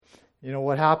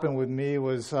What happened with me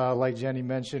was, like Jenny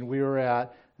mentioned, we were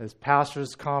at this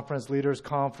pastors' conference, leaders'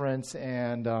 conference,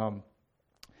 and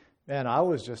man, I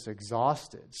was just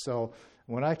exhausted. So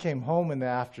when I came home in the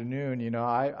afternoon,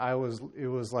 it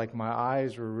was like my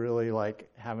eyes were really like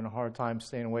having a hard time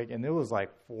staying awake, and it was like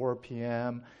 4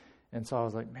 p.m. And so I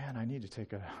was like, man, I need to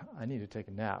take a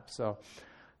nap. So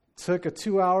took a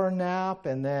 2-hour nap,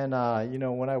 and then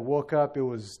when I woke up, it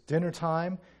was dinner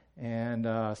time, and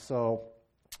so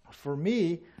for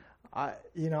me, I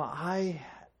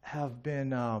have been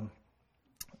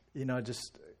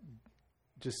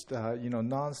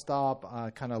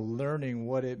nonstop kind of learning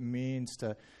what it means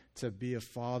to be a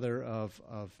father of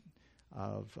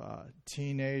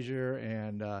teenager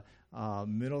and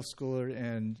middle schooler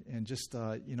and just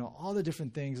all the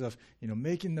different things of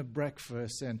making the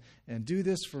breakfast and do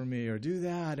this for me or do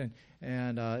that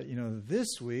and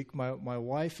this week my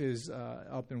wife is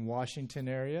up in Washington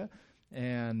area,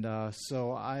 and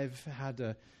so I've had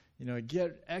to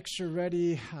get extra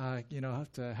ready,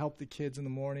 have to help the kids in the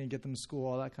morning, get them to school,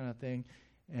 all that kind of thing.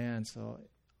 And so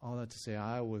all that to say,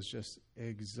 I was just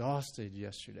exhausted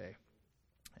yesterday.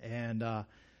 And,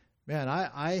 man,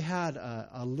 I had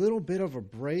a little bit of a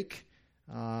break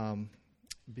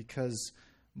because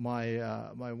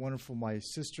my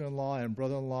sister-in-law and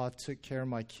brother-in-law took care of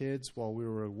my kids while we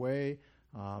were away.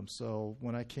 So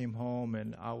when I came home,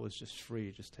 and I was just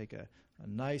free, just take a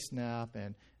nice nap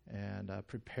and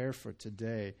prepare for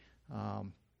today.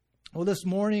 Well, this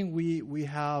morning we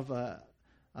have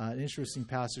an interesting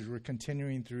passage. We're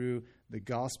continuing through the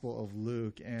Gospel of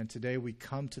Luke, and today we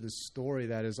come to the story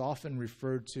that is often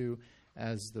referred to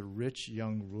as the rich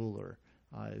young ruler,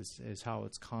 is how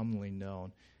it's commonly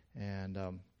known. And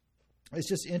it's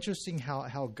just interesting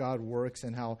how God works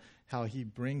and how He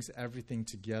brings everything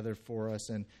together for us.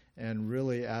 And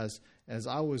really, as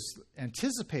I was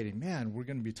anticipating, man, we're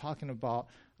going to be talking about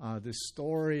this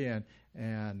story,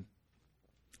 and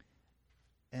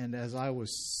as I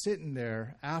was sitting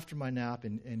there after my nap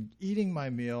and eating my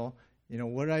meal,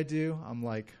 what did I do? I'm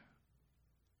like,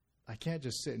 I can't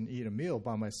just sit and eat a meal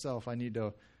by myself. I need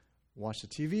to watch the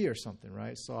TV or something,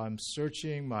 right? So I'm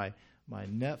searching my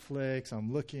Netflix.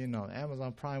 I'm looking on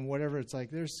Amazon Prime, whatever. It's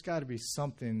like there's got to be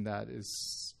something that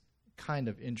is kind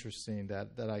of interesting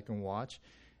that I can watch.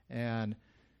 And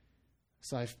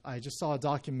so I just saw a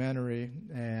documentary,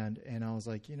 and I was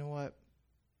like, you know what?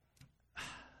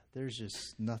 There's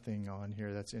just nothing on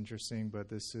here that's interesting, but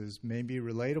this is maybe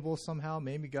relatable somehow.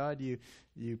 Maybe, God, you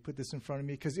put this in front of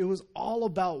me, because it was all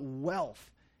about wealth.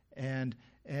 And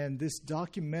this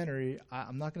documentary,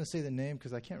 I'm not going to say the name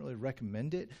because I can't really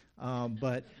recommend it,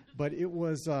 but it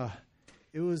was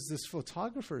this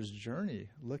photographer's journey,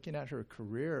 looking at her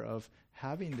career of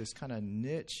having this kind of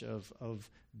niche of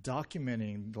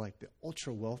documenting like the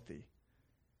ultra wealthy.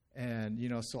 And,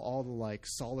 so all the like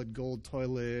solid gold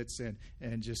toilets and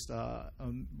just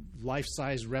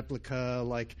life-size replica.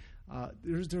 Like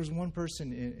there's one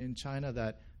person in China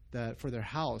that for their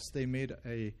house, they made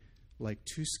a like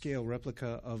 2-scale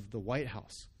replica of the White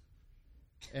House.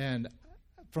 And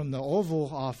from the Oval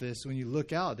Office, when you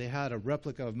look out, they had a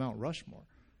replica of Mount Rushmore.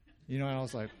 And I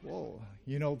was like, whoa.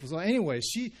 So anyway,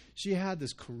 she had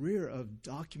this career of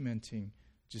documenting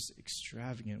just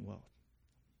extravagant wealth.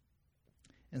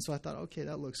 And so I thought, okay,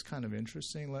 that looks kind of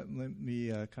interesting. Let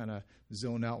me kind of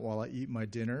zone out while I eat my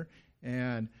dinner.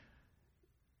 And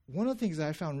one of the things that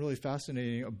I found really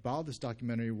fascinating about this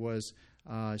documentary was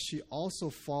she also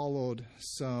followed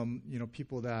some,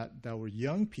 people that were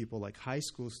young people, like high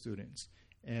school students.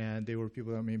 And they were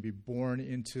people that may be born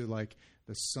into like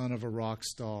the son of a rock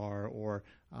star or,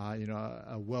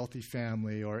 a wealthy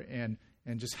family and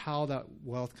just how that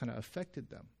wealth kind of affected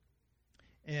them.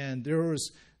 And there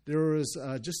was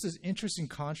just this interesting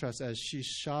contrast as she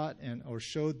shot or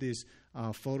showed these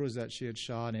photos that she had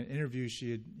shot and interviews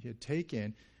she had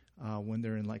taken when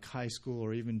they're in like high school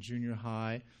or even junior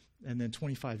high, and then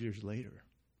 25 years later.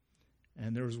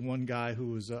 And there was one guy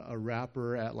who was a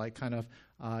rapper at like kind of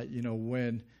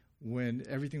when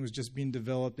everything was just being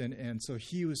developed, and so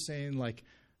he was saying like,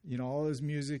 all his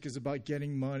music is about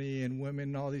getting money and women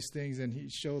and all these things, and he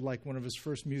showed like one of his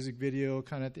first music video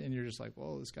kind of, and you're just like,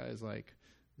 whoa, this guy is like,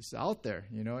 it's out there,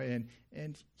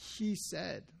 and he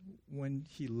said when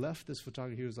he left this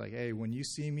photography, he was like, hey, when you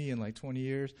see me in like 20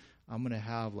 years, I'm going to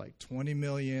have like 20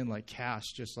 million like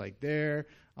cash just like there.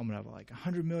 I'm going to have like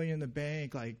 100 million in the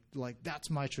bank. Like that's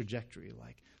my trajectory.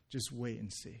 Like just wait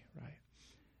and see, right?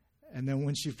 And then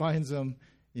when she finds him,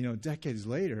 decades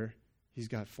later, he's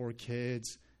got 4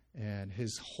 kids, and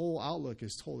his whole outlook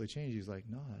is totally changed. He's like,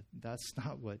 no, that's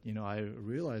not what, I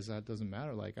realize that doesn't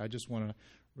matter. Like, I just want to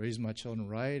raise my children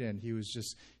right. And he was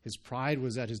just, his pride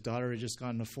was that his daughter had just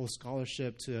gotten a full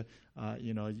scholarship to,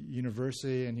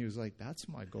 university. And he was like, that's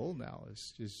my goal now,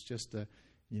 is just to,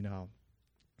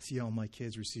 see all my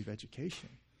kids receive education.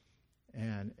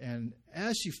 And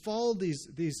as she followed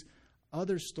these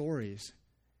other stories,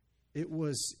 it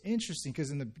was interesting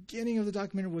because in the beginning of the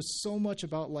documentary was so much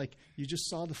about, like, you just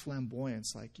saw the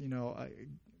flamboyance. Like,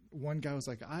 one guy was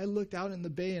like, I looked out in the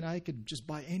bay and I could just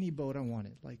buy any boat I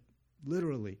wanted, like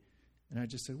literally. And I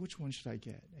just said, which one should I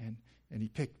get? And he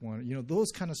picked one,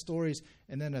 those kind of stories.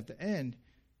 And then at the end,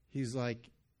 he's like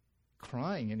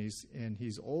crying, and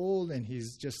he's old, and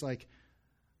he's just like,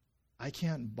 I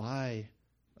can't buy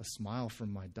a smile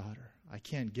from my daughter. I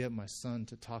can't get my son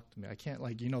to talk to me. I can't,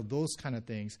 those kind of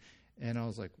things. And I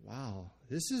was like, wow,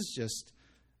 this is just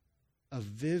a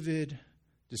vivid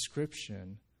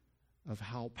description of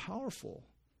how powerful,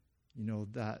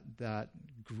 that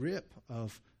grip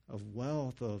of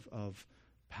wealth, of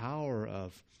power,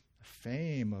 of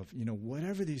fame, of,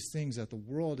 whatever these things that the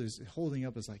world is holding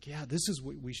up is like, yeah, this is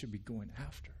what we should be going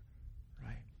after,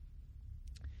 right?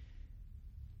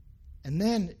 And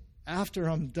then after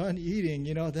I'm done eating,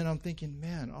 then I'm thinking,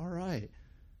 man, all right,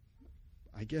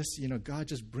 I guess, God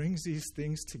just brings these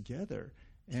things together.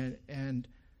 And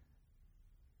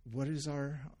what is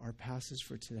our passage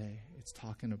for today? It's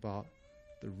talking about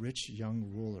the rich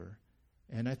young ruler.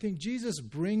 And I think Jesus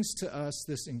brings to us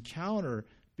this encounter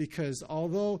because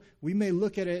although we may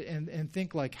look at it and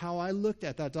think like how I looked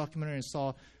at that documentary and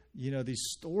saw, these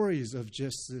stories of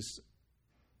just this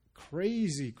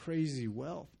crazy, crazy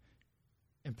wealth.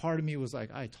 And part of me was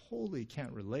like, I totally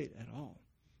can't relate at all,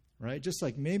 right? Just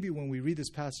like maybe when we read this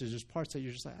passage, there's parts that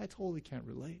you're just like, I totally can't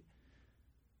relate.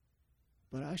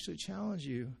 But I actually challenge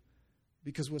you,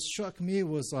 because what struck me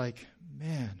was like,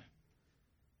 man,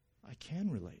 I can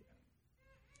relate.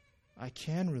 I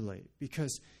can relate,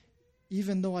 because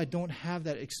even though I don't have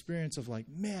that experience of like,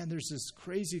 man, there's this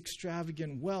crazy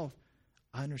extravagant wealth,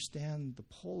 I understand the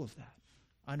pull of that.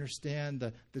 I understand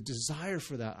the desire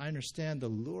for that. I understand the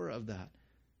lure of that.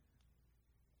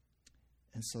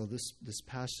 And so this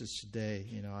passage today,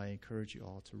 I encourage you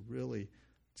all to really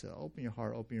to open your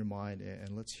heart, open your mind,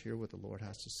 and let's hear what the Lord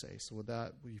has to say. So with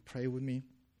that, will you pray with me?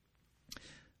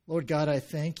 Lord God, I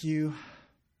thank you.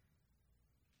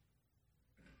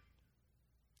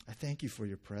 I thank you for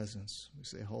your presence. We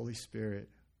say, Holy Spirit,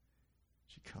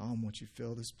 would you come? Would you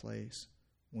fill this place?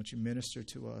 Won't you minister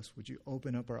to us? Would you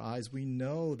open up our eyes? We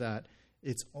know that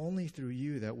it's only through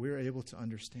you that we're able to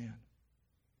understand.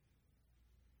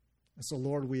 And so,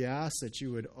 Lord, we ask that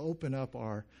you would open up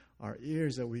our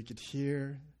ears, that we could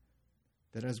hear,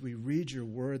 that as we read your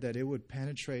word, that it would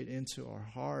penetrate into our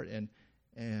heart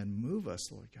and move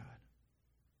us, Lord God.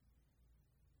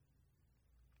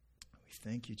 We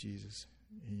thank you, Jesus.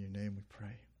 In your name we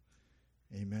pray.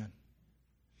 Amen.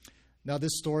 Now,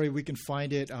 this story, we can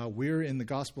find it. We're in the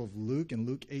Gospel of Luke, in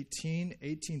Luke 18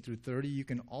 through 30. You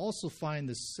can also find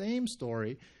the same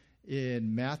story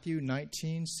in Matthew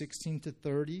 19, 16 to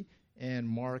 30, and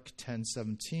Mark 10,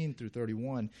 17 through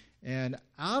 31. And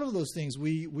out of those things,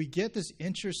 we get this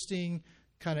interesting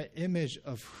kind of image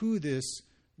of who this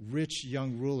rich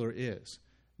young ruler is.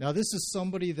 Now, this is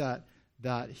somebody that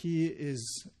he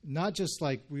is not just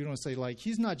like, we don't say like,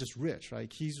 he's not just rich,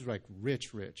 right? He's like rich.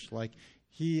 Like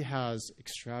he has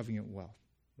extravagant wealth,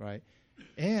 right?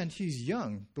 And he's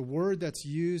young. The word that's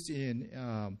used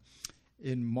in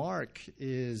Mark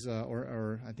is,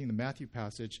 or I think the Matthew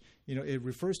passage, it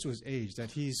refers to his age,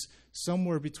 that he's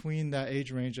somewhere between that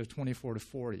age range of 24 to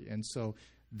 40. And so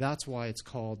that's why it's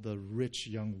called the rich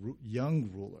young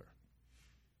ruler.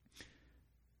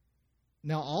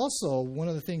 Now, also, one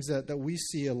of the things that we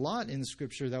see a lot in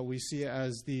Scripture, that we see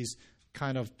as these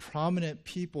kind of prominent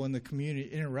people in the community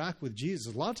interact with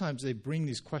Jesus, a lot of times they bring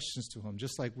these questions to him,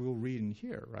 just like we'll read in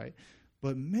here, right?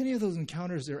 But many of those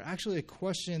encounters, they're actually a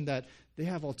question that they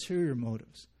have ulterior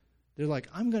motives. They're like,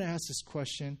 I'm going to ask this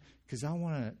question because I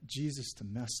want Jesus to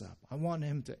mess up. I want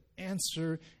him to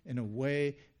answer in a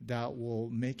way that will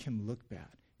make him look bad,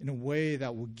 in a way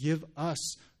that will give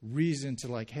us reason to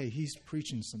like, hey, he's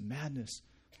preaching some madness.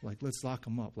 Like, let's lock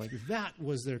him up. Like, that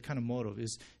was their kind of motive,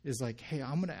 is like, hey,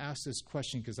 I'm going to ask this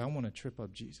question because I want to trip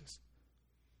up Jesus.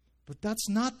 But that's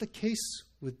not the case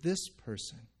with this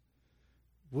person.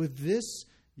 With this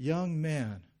young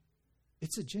man,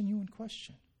 it's a genuine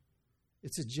question.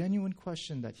 It's a genuine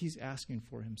question that he's asking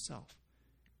for himself.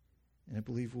 And I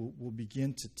believe we'll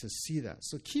begin to see that.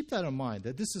 So keep that in mind,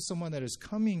 that this is someone that is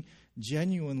coming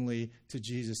genuinely to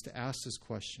Jesus to ask this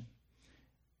question.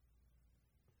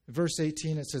 Verse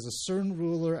 18, it says, a certain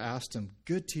ruler asked him,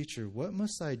 good teacher, what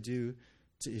must I do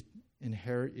to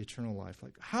inherit eternal life?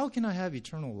 Like, how can I have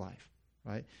eternal life,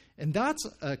 right? And that's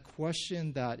a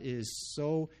question that is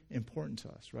so important to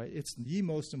us, right? It's the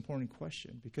most important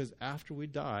question, because after we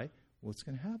die, what's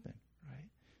going to happen, right?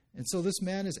 And so this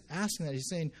man is asking that. He's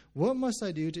saying, what must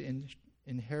I do to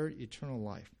inherit eternal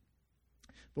life?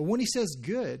 But when he says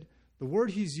good, the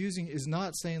word he's using is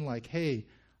not saying like, hey,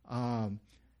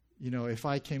 if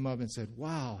I came up and said,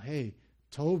 wow, hey,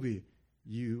 Toby,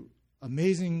 you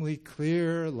amazingly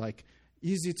clear, like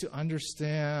easy to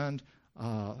understand,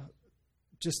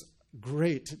 just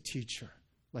great teacher.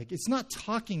 Like, it's not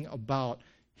talking about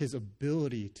his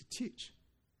ability to teach.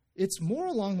 It's more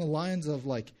along the lines of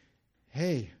like,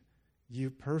 hey, you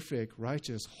perfect,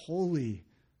 righteous, holy,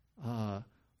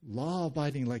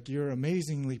 law-abiding, like you're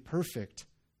amazingly perfect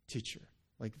teacher.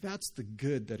 Like, that's the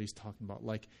good that he's talking about,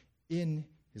 like in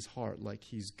his heart, like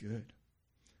he's good.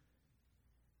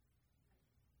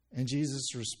 And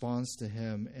Jesus responds to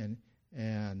him,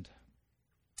 and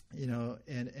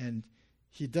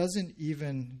he doesn't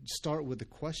even start with the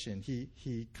question.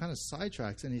 He kind of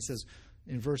sidetracks, and he says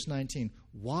in verse 19,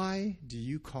 why do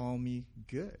you call me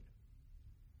good?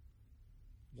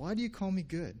 Why do you call me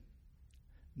good?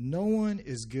 No one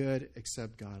is good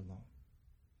except God alone.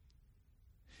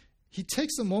 He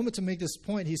takes a moment to make this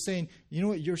point. He's saying, you know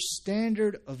what, your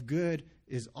standard of good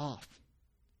is off,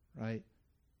 right?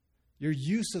 Your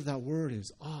use of that word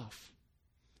is off.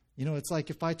 You know, it's like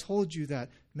if I told you that,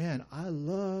 man, I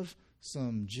love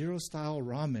some Jiro-style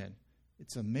ramen.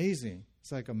 It's amazing.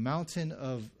 It's like a mountain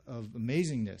of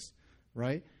amazingness,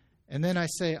 right? And then I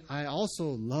say, I also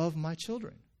love my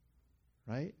children,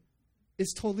 right?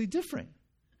 It's totally different.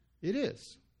 It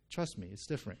is. Trust me, it's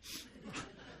different.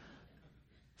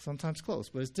 Sometimes close,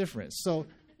 but it's different. So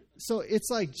it's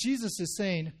like Jesus is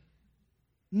saying,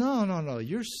 no,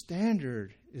 your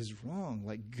standard is wrong.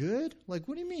 Like, good? Like,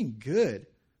 what do you mean good?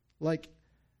 Like,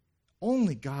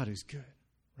 only God is good,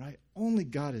 right? Only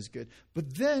God is good.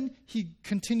 But then he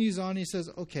continues on. He says,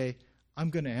 okay, I'm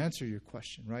going to answer your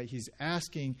question, right? He's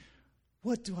asking,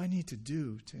 what do I need to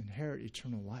do to inherit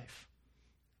eternal life?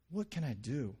 What can I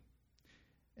do?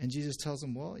 And Jesus tells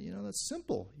him, well, that's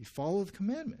simple. You follow the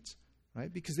commandments,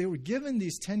 right? Because they were given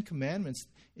these 10 commandments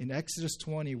in Exodus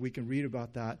 20. We can read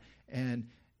about that. And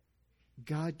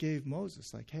God gave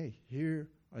Moses, like, hey, here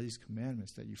are these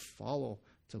commandments that you follow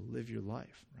to live your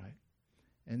life, right?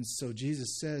 And so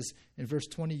Jesus says in verse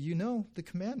 20, you know the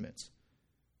commandments.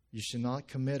 You shall not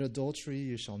commit adultery.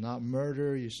 You shall not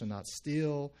murder. You shall not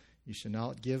steal. You shall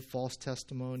not give false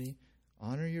testimony.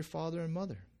 Honor your father and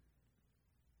mother.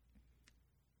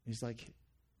 He's like,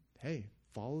 hey,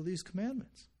 follow these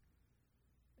commandments.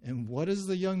 And what does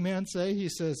the young man say? He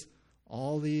says,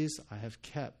 all these I have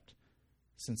kept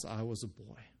since I was a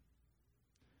boy.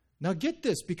 Now get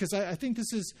this, because I think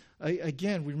this is,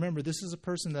 again, remember, this is a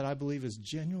person that I believe is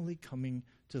genuinely coming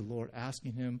to the Lord,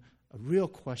 asking him a real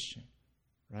question,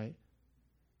 right?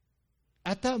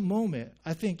 At that moment,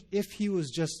 I think if he was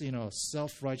just,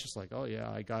 self-righteous, like, oh yeah,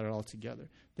 I got it all together,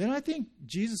 then I think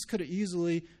Jesus could have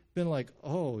easily been like,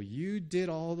 oh, you did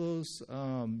all those,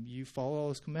 you follow all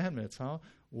those commandments, huh?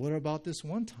 What about this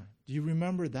one time? Do you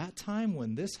remember that time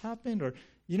when this happened? Or,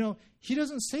 he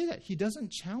doesn't say that. He doesn't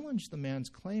challenge the man's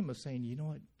claim of saying, you know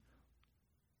what,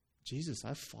 Jesus,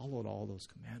 I've followed all those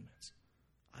commandments.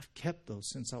 I've kept those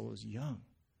since I was young.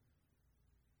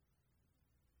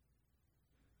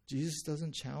 Jesus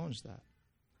doesn't challenge that.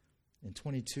 In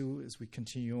 22, as we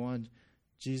continue on,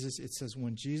 it says,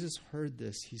 when Jesus heard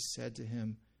this, he said to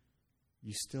him,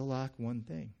 you still lack one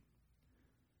thing.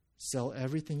 Sell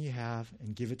everything you have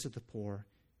and give it to the poor,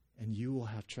 and you will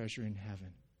have treasure in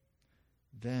heaven.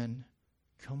 Then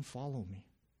come follow me.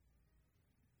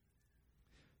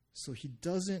 So he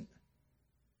doesn't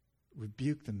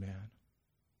rebuke the man.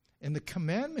 And the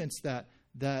commandments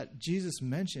that Jesus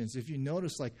mentions, if you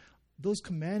notice, like those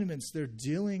commandments, they're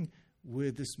dealing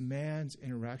with this man's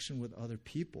interaction with other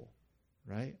people,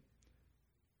 right?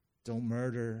 Don't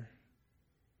murder.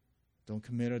 Don't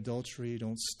commit adultery.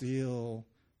 Don't steal.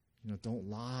 Don't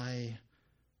lie.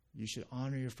 You should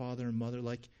honor your father and mother.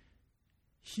 Like,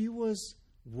 he was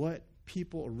what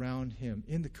people around him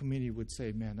in the community would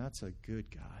say, man, that's a good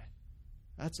guy.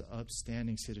 That's an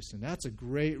upstanding citizen. That's a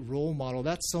great role model.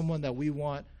 That's someone that we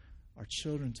want our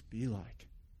children to be like,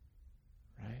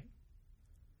 right?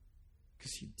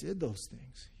 Because he did those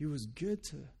things. He was good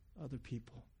to other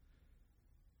people.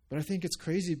 But I think it's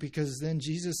crazy because then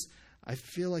Jesus, I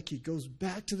feel like he goes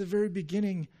back to the very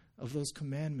beginning of those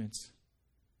commandments.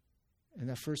 And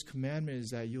that first commandment is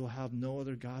that you'll have no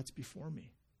other gods before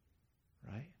me,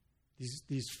 right?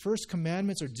 These first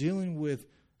commandments are dealing with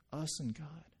us and God.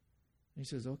 And he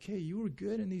says, okay, you were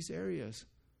good in these areas,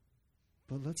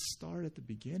 but let's start at the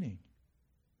beginning.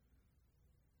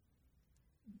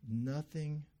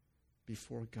 Nothing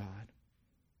before God.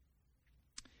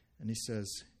 And he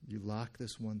says, you lack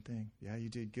this one thing. Yeah, you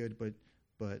did good,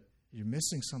 but you're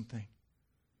missing something.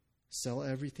 Sell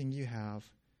everything you have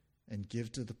and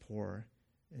give to the poor,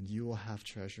 and you will have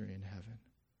treasure in heaven.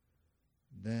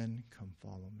 Then come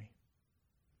follow me.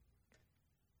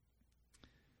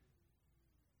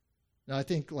 Now, I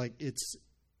think it's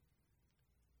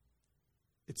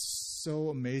so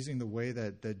amazing the way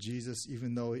that Jesus,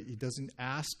 even though he doesn't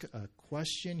ask a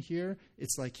question here,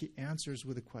 it's like he answers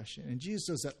with a question. And Jesus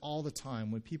does that all the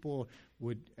time. When people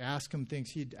would ask him things,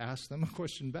 he'd ask them a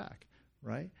question back,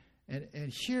 right?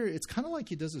 And here, it's kind of like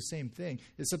he does the same thing,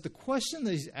 except the question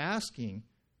that he's asking,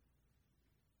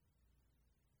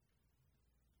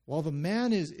 while the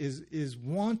man is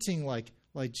wanting, like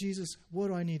Jesus, what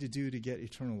do I need to do to get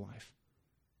eternal life?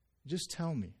 Just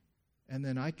tell me, and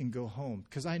then I can go home,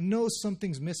 because I know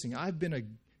something's missing. I've been a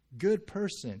good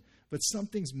person, but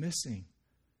something's missing.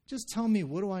 Just tell me,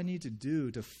 what do I need to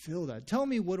do to fill that? Tell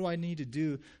me, what do I need to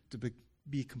do to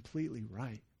be completely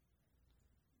right?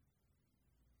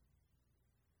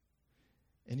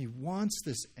 And he wants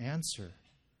this answer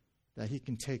that he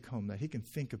can take home, that he can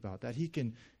think about, that he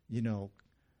can,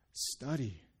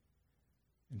 study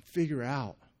and figure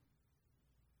out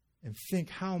and think,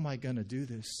 how am I going to do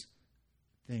this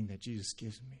thing that Jesus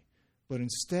gives me? But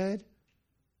instead,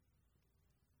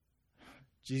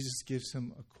 Jesus gives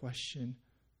him a question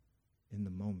in the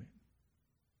moment.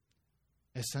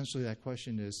 Essentially, that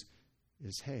question is,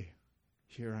 hey,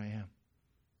 here I am.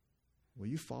 Will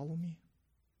you follow me?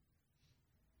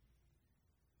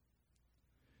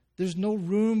 There's no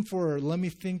room for, let me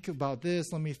think about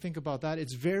this, let me think about that.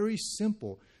 It's very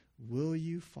simple. Will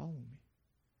you follow me?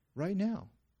 Right now.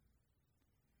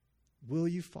 Will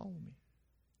you follow me?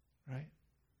 Right?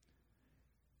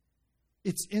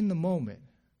 It's in the moment.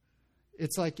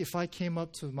 It's like if I came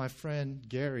up to my friend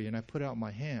Gary and I put out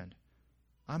my hand.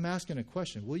 I'm asking a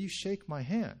question. Will you shake my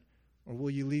hand? Or will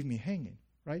you leave me hanging?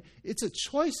 Right? It's a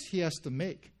choice he has to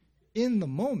make in the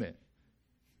moment.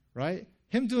 Right?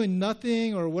 Him doing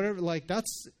nothing or whatever,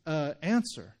 that's an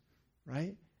answer,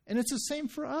 right? And it's the same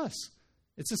for us.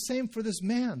 It's the same for this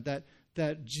man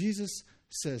that Jesus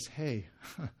says, hey,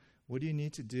 what do you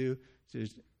need to do to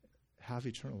have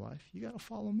eternal life? You got to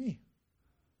follow me.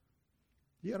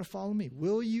 You got to follow me.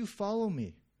 Will you follow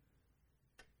me?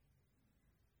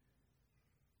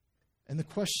 And the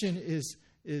question is,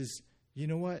 you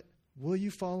know what? Will you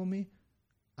follow me?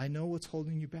 I know what's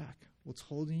holding you back. What's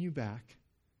holding you back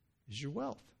is your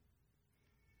wealth.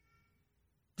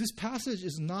 This passage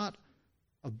is not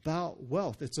about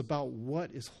wealth. It's about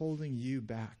what is holding you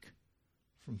back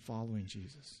from following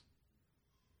Jesus.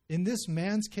 In this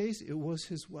man's case, it was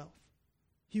his wealth.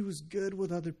 He was good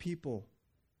with other people.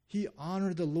 He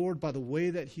honored the Lord by the way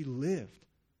that he lived,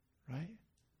 right?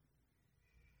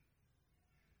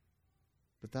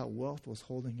 But that wealth was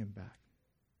holding him back.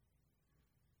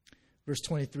 Verse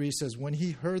 23 says, when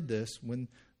he heard this, when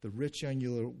the rich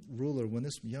young ruler, when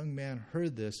this young man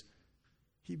heard this,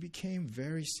 he became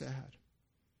very sad.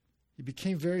 He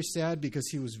became very sad because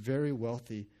he was very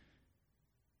wealthy.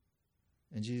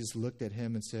 And Jesus looked at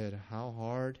him and said, how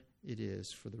hard it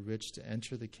is for the rich to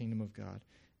enter the kingdom of God.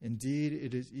 Indeed,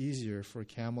 it is easier for a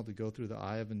camel to go through the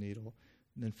eye of a needle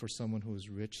than for someone who is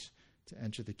rich to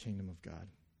enter the kingdom of God.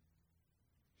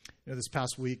 This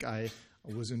past week, I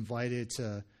was invited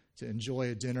to enjoy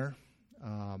a dinner.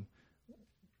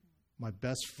 My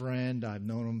best friend, I've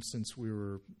known him since we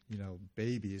were,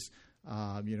 babies.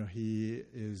 He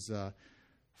is a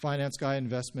finance guy,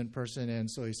 investment person, and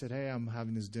so he said, hey, I'm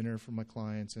having this dinner for my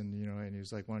clients, and he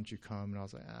was like, why don't you come? And I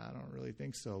was like, I don't really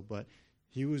think so, but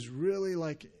he was really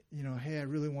like, hey, I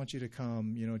really want you to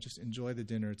come, just enjoy the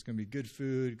dinner. It's going to be good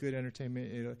food, good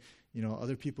entertainment,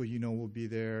 other people will be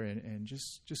there, and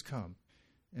just come.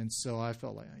 And so I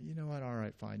felt like, you know what, all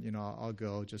right, fine, I'll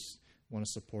go, just want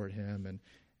to support him,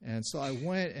 and so I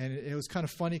went, and it was kind of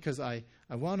funny because I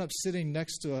wound up sitting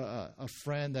next to a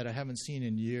friend that I haven't seen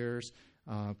in years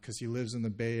because he lives in the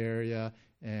Bay Area,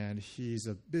 and he's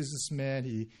a businessman.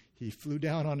 He flew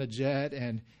down on a jet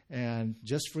and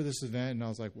just for this event, and I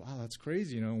was like, wow, that's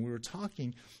crazy, and we were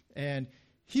talking, and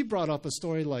he brought up a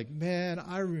story like, man,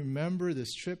 I remember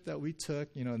this trip that we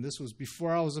took, and this was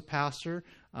before I was a pastor.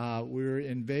 We were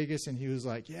in Vegas, and he was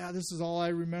like, yeah, this is all I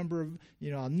remember.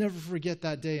 I'll never forget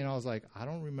that day. And I was like, I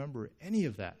don't remember any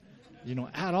of that,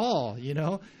 at all,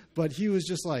 But he was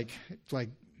just like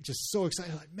just so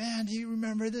excited, like, man, do you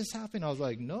remember this happening? I was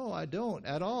like, no, I don't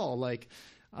at all.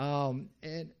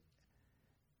 And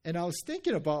And I was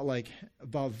thinking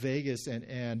about Vegas,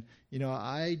 and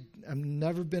I've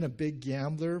never been a big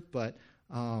gambler, but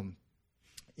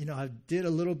I did a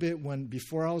little bit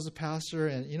before I was a pastor,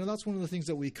 and that's one of the things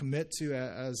that we commit to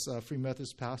as Free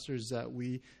Methodist pastors, that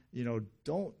we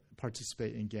don't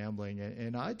participate in gambling,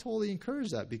 and I totally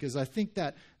encourage that, because I think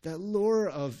that lure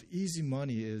of easy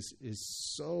money is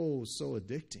so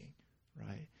addicting,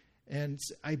 right? And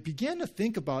I began to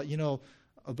think about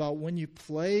when you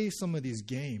play some of these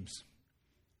games,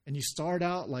 and you start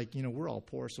out we're all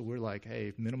poor, so we're like,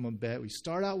 hey, minimum bet. We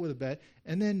start out with a bet,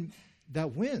 and then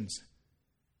that wins,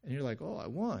 and you're like, oh, I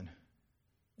won,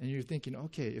 and you're thinking,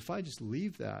 okay, if I just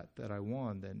leave that I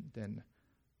won, then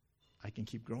I can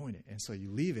keep growing it. And so you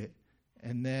leave it,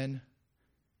 and then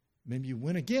maybe you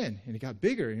win again, and it got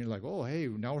bigger, and you're like, oh, hey,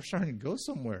 now we're starting to go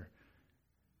somewhere.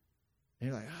 And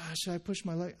you're like, should I push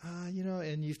my leg?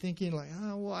 And you're thinking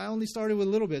well, I only started with a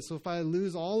little bit, so if I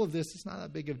lose all of this, it's not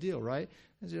that big of a deal, right?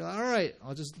 And so you're like, all right,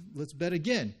 let's bet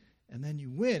again. And then you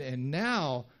win, and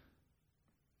now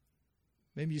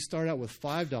maybe you start out with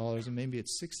 $5, and maybe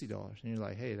it's $60, and you're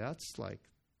like, hey, that's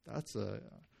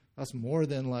more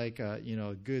than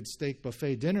a good steak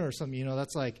buffet dinner or something.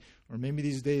 That's or maybe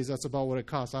these days that's about what it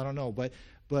costs. I don't know, but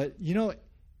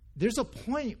there's a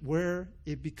point where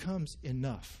it becomes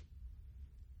enough,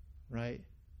 right?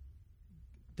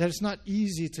 That it's not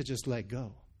easy to just let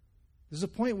go. There's a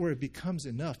point where it becomes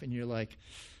enough, and you're like,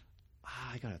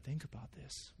 I got to think about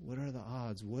this. What are the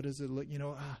odds? What does it look?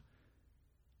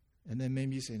 And then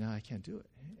maybe you say, no, I can't do it,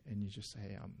 and you just say,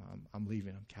 hey, I'm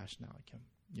leaving. I'm cashing out. I can,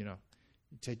 you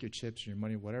take your chips or your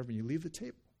money, whatever, and you leave the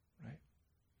table, right?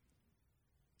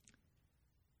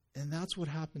 And that's what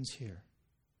happens here.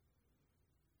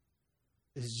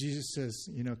 Is Jesus says,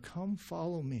 come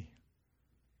follow me.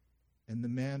 And the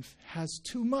man has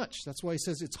too much. That's why he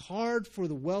says it's hard for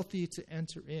the wealthy to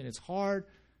enter in. It's hard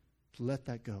to let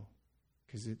that go,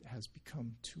 because it has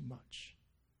become too much.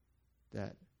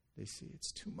 That they see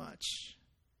it's too much.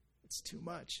 It's too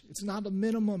much. It's not a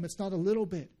minimum. It's not a little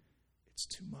bit. It's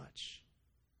too much.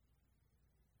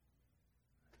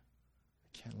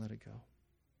 I can't let it go.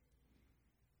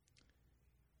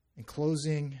 In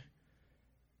closing,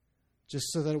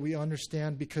 just so that we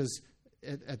understand, because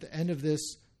at the end of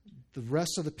this, the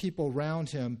rest of the people around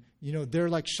him, they're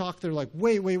shocked. They're like,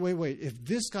 wait. If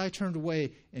this guy turned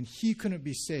away and he couldn't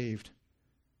be saved,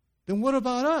 then what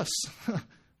about us?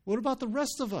 What about the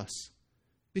rest of us?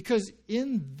 Because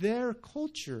in their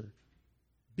culture,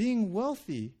 being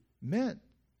wealthy meant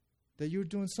that you were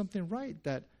doing something right,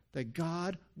 that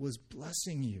God was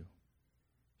blessing you.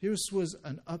 Here was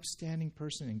an upstanding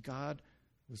person, and God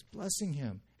was blessing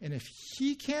him. And if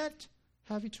he can't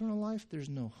have eternal life, there's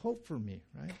no hope for me,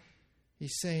 right?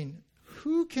 He's saying,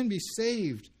 who can be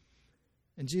saved?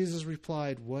 And Jesus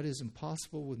replied, what is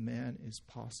impossible with man is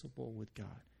possible with God.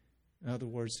 In other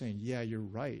words, saying, yeah, you're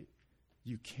right.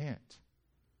 You can't.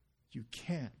 You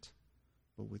can't.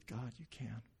 But with God, you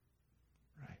can.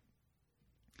 Right?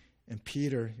 And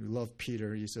Peter, you love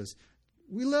Peter, he says,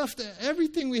 we left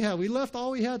everything we had. We left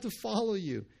all we had to follow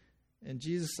you. And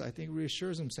Jesus, I think,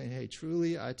 reassures him, saying, hey,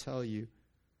 truly, I tell you,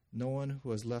 no one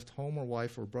who has left home or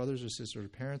wife or brothers or sisters or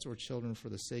parents or children for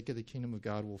the sake of the kingdom of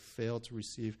God will fail to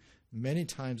receive many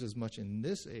times as much in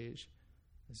this age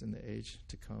as in the age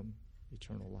to come,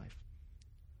 eternal life.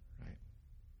 Right?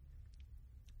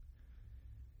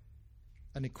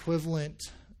 An equivalent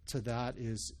to that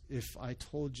is if I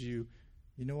told you,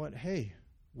 you know what, hey,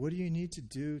 what do you need to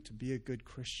do to be a good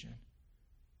Christian?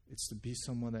 It's to be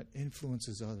someone that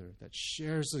influences others, that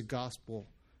shares the gospel,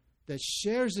 that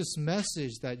shares this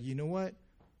message that, you know what,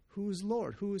 who is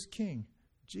Lord? Who is King?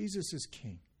 Jesus is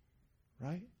King,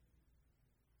 right?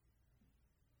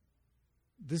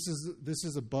 This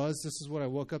is a buzz. This is what I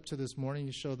woke up to this morning.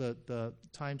 You show the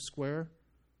Times Square.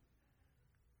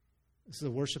 This is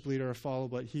a worship leader I follow,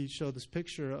 but he showed this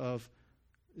picture of,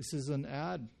 this is an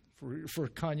ad for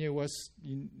Kanye West's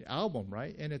album,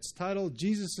 right? And it's titled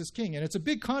Jesus is King. And it's a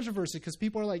big controversy because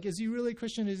people are like, is he really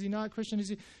Christian? Is he not Christian? Is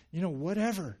he,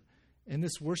 whatever. And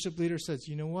this worship leader says,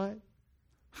 you know what?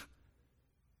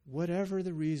 Whatever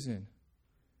the reason,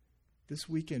 this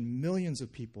weekend millions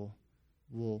of people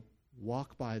will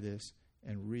walk by this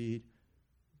and read,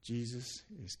 Jesus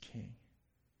is King.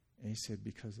 And he said,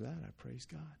 because of that, I praise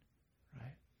God,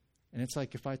 right? And it's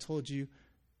like if I told you,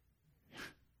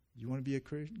 you want to be a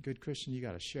good Christian, you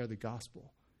got to share the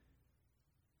gospel.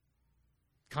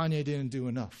 Kanye didn't do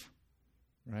enough,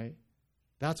 right?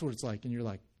 That's what it's like. And you're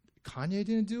like, Kanye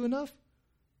didn't do enough?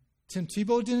 Tim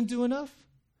Tebow didn't do enough?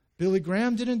 Billy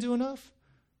Graham didn't do enough?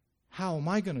 How am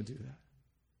I going to do that?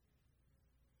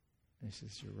 And he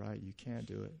says, you're right, you can't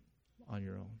do it. on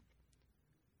your own.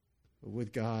 But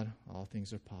with God, all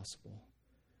things are possible.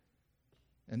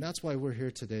 And that's why we're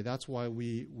here today. That's why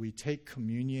we take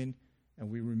communion and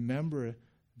we remember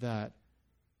that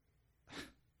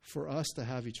for us to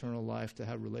have eternal life, to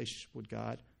have relationship with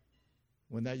God,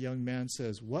 when that young man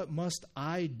says, "What must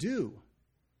I do?"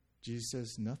 Jesus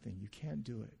says, "Nothing. You can't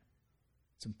do it.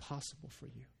 It's impossible for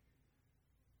you.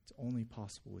 It's only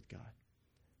possible with God."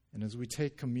 And as we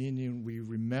take communion, we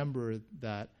remember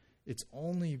that it's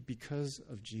only because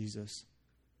of Jesus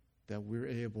that we're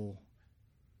able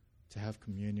to have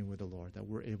communion with the Lord, that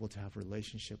we're able to have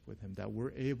relationship with Him, that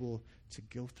we're able to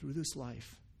go through this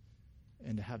life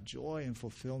and to have joy and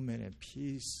fulfillment and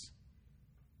peace.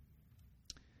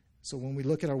 So when we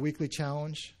look at our weekly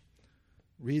challenge,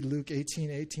 read Luke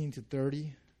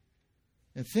 18:18-30,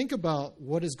 and think about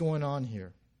what is going on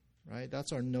here, right?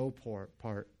 That's our no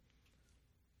part.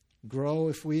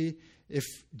 Grow. If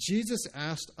Jesus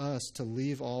asked us to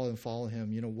leave all and follow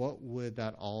Him, what would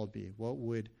that all be? What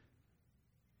would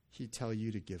He tell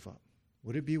you to give up?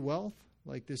 Would it be wealth,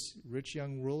 like this rich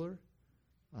young ruler?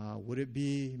 Would it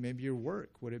be maybe your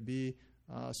work? Would it be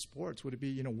sports? Would it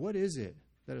be, what is it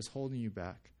that is holding you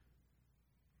back?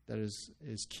 That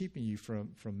is keeping you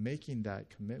from making that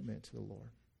commitment to the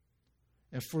Lord?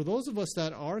 And for those of us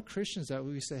that are Christians, that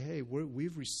we say, hey,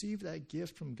 we've received that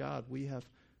gift from God. We have,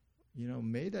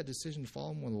 made that decision to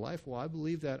follow Him in life. Well, I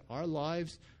believe that our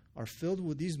lives are filled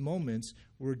with these moments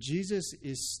where Jesus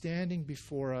is standing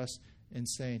before us and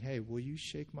saying, hey, will you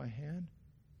shake my hand?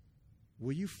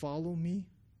 Will you follow me?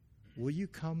 Will you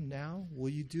come now? Will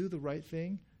you do the right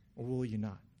thing, or will you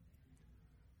not?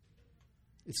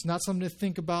 It's not something to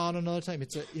think about another time.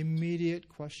 It's an immediate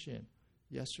question,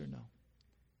 yes or no.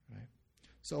 Right?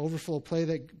 So overflow, pray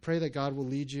that God will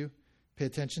lead you. Pay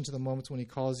attention to the moments when He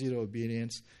calls you to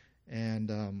obedience.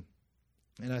 And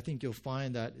I think you'll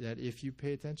find that if you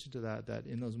pay attention to that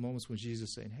in those moments when Jesus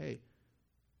is saying, hey,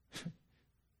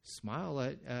 smile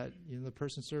at the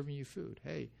person serving you food.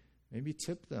 Hey, maybe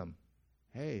tip them.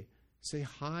 Hey, say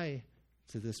hi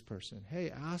to this person. Hey,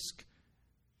 ask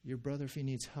your brother if he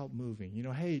needs help moving.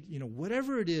 Hey,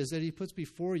 whatever it is that He puts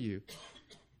before you,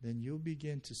 then you'll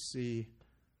begin to see,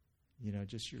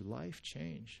 just your life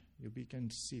change. You'll begin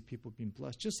to see people being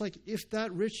blessed. Just like if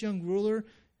that rich young ruler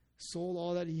sold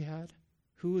all that he had,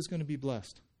 who was going to be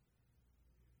blessed?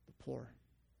 The poor,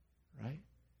 right?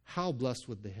 How blessed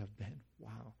would they have been?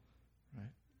 Wow, right?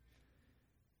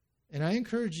 And I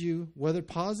encourage you, whether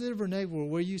positive or negative, or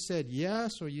where you said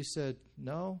yes or you said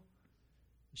no,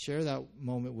 share that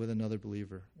moment with another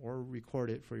believer or record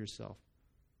it for yourself.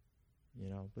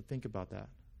 But think about that.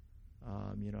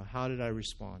 How did I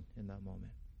respond in that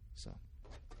moment? So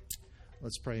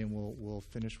let's pray, and we'll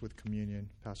finish with communion.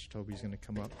 Pastor Toby's going to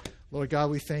come up. Lord God,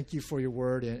 we thank You for Your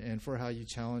word and for how You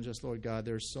challenge us, Lord God.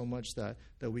 There's so much that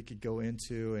we could go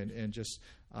into and just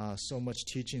so much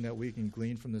teaching that we can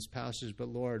glean from this passage. But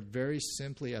Lord, very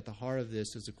simply at the heart of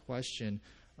this is a question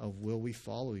of, will we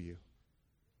follow You?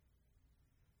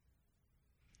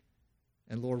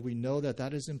 And Lord, we know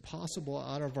that is impossible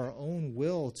out of our own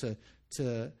will to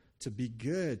be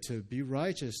good, to be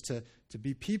righteous, to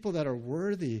be people that are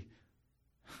worthy.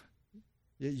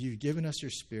 Yet You've given us Your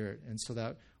Spirit, and so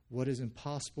that what is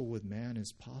impossible with man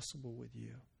is possible with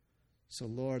You. So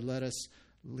Lord, let us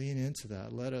lean into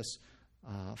that. Let us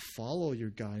follow Your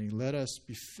guiding. Let us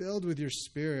be filled with Your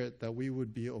Spirit, that we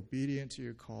would be obedient to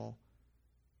Your call.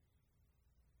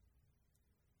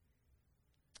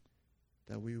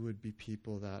 That we would be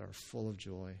people that are full of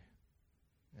joy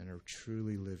and are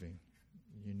truly living.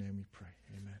 In Your name we pray.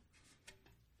 Amen.